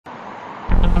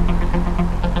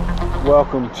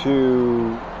welcome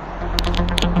to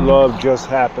Love Just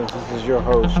Happens. This is your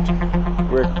host,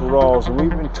 Rick Rawls, and we've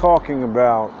been talking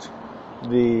about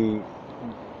the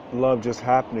love just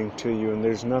happening to you, and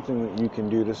there's nothing that you can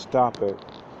do to stop it,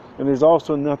 and there's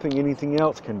also nothing anything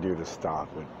else can do to stop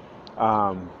it.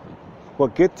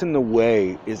 What gets in the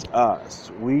way is us.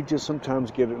 We just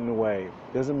sometimes get in the way.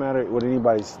 It doesn't matter what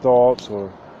anybody's thoughts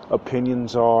or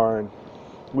opinions are, and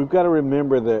we've got to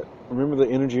remember the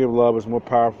energy of love is more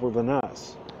powerful than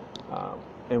us.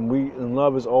 And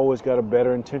love has always got a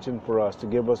better intention for us, to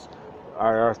give us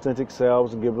our authentic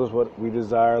selves and give us what we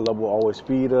desire. Love will always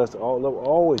feed us. Love will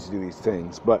always do these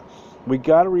things. But we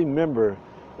got to remember,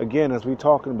 again, as we're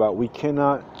talking about, we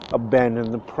cannot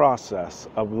abandon the process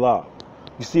of love.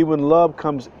 You see, when love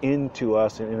comes into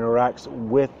us and interacts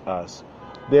with us,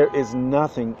 there is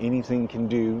nothing anything can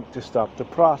do to stop the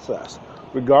process.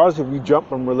 Regardless if you jump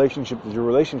from relationship to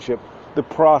relationship, the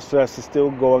process is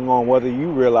still going on, whether you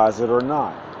realize it or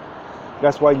not.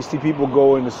 That's why you see people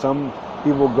go into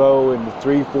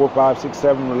 3, 4, 5, 6,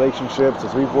 7 relationships, or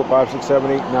 3, 4, 5, 6, 7,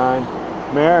 8,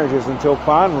 9 marriages, until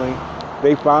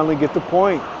they finally get the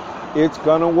point. It's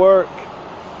gonna work.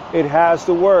 It has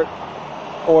to work.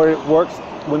 Or it works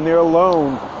when they're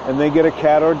alone and they get a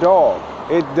cat or dog.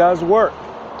 It does work.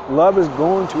 Love is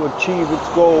going to achieve its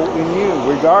goal in you,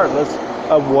 regardless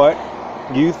of what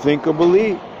you think or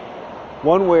believe,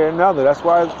 one way or another. That's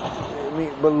why,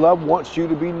 but love wants you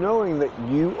to be knowing that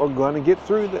you are going to get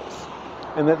through this,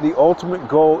 and that the ultimate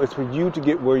goal is for you to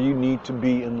get where you need to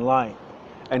be in life,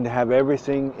 and to have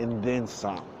everything and then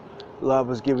some. Love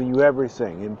has given you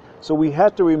everything, and so we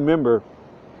have to remember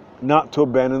not to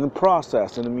abandon the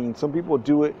process. And some people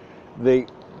do it. They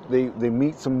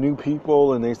meet some new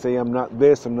people and they say, I'm not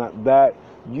this, I'm not that.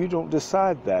 You don't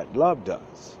decide that. Love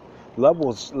does. Love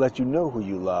will let you know who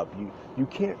you love. You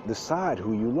can't decide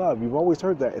who you love. You've always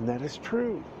heard that, and that is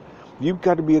true. You've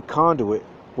got to be a conduit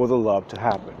for the love to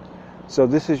happen. So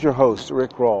this is your host,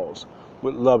 Rick Rawls,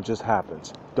 with Love Just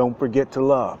Happens. Don't forget to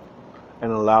love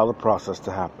and allow the process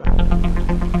to happen.